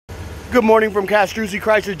Good morning from Castrucci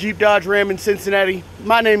Chrysler Jeep Dodge Ram in Cincinnati.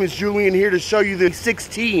 My name is Julian, here to show you the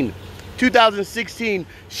 2016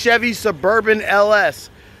 Chevy Suburban LS.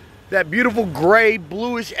 That beautiful gray,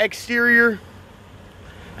 bluish exterior.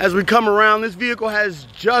 As we come around, this vehicle has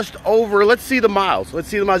just over, let's see the miles.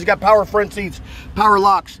 You got power front seats, power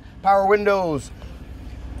locks, power windows.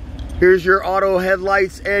 Here's your auto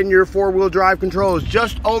headlights and your four-wheel drive controls.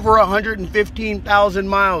 Just over 115,000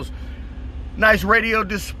 miles. Nice radio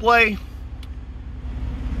display.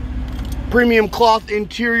 Premium cloth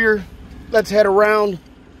interior. Let's head around.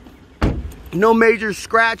 No major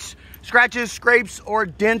scratches, scrapes, or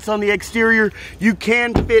dents on the exterior. You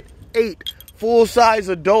can fit 8 full-size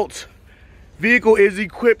adults. Vehicle is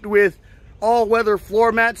equipped with all-weather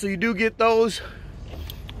floor mats, so you do get those.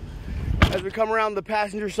 As we come around the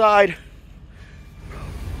passenger side,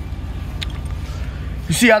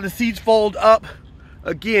 you see how the seats fold up.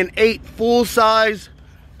 Again, 8 full-size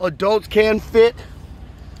adults can fit.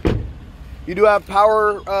 You do have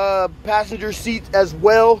power passenger seats as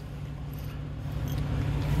well.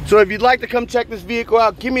 So if you'd like to come check this vehicle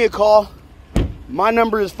out, give me a call. My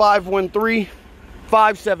number is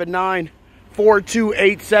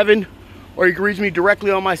 513-579-4287, or you can reach me directly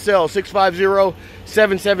on my cell,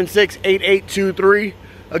 650-776-8823.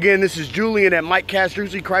 Again, this is Julian at Mike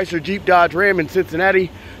Castrucci Chrysler Jeep Dodge Ram in Cincinnati,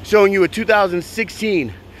 showing you a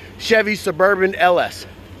 2016 Chevy Suburban LS.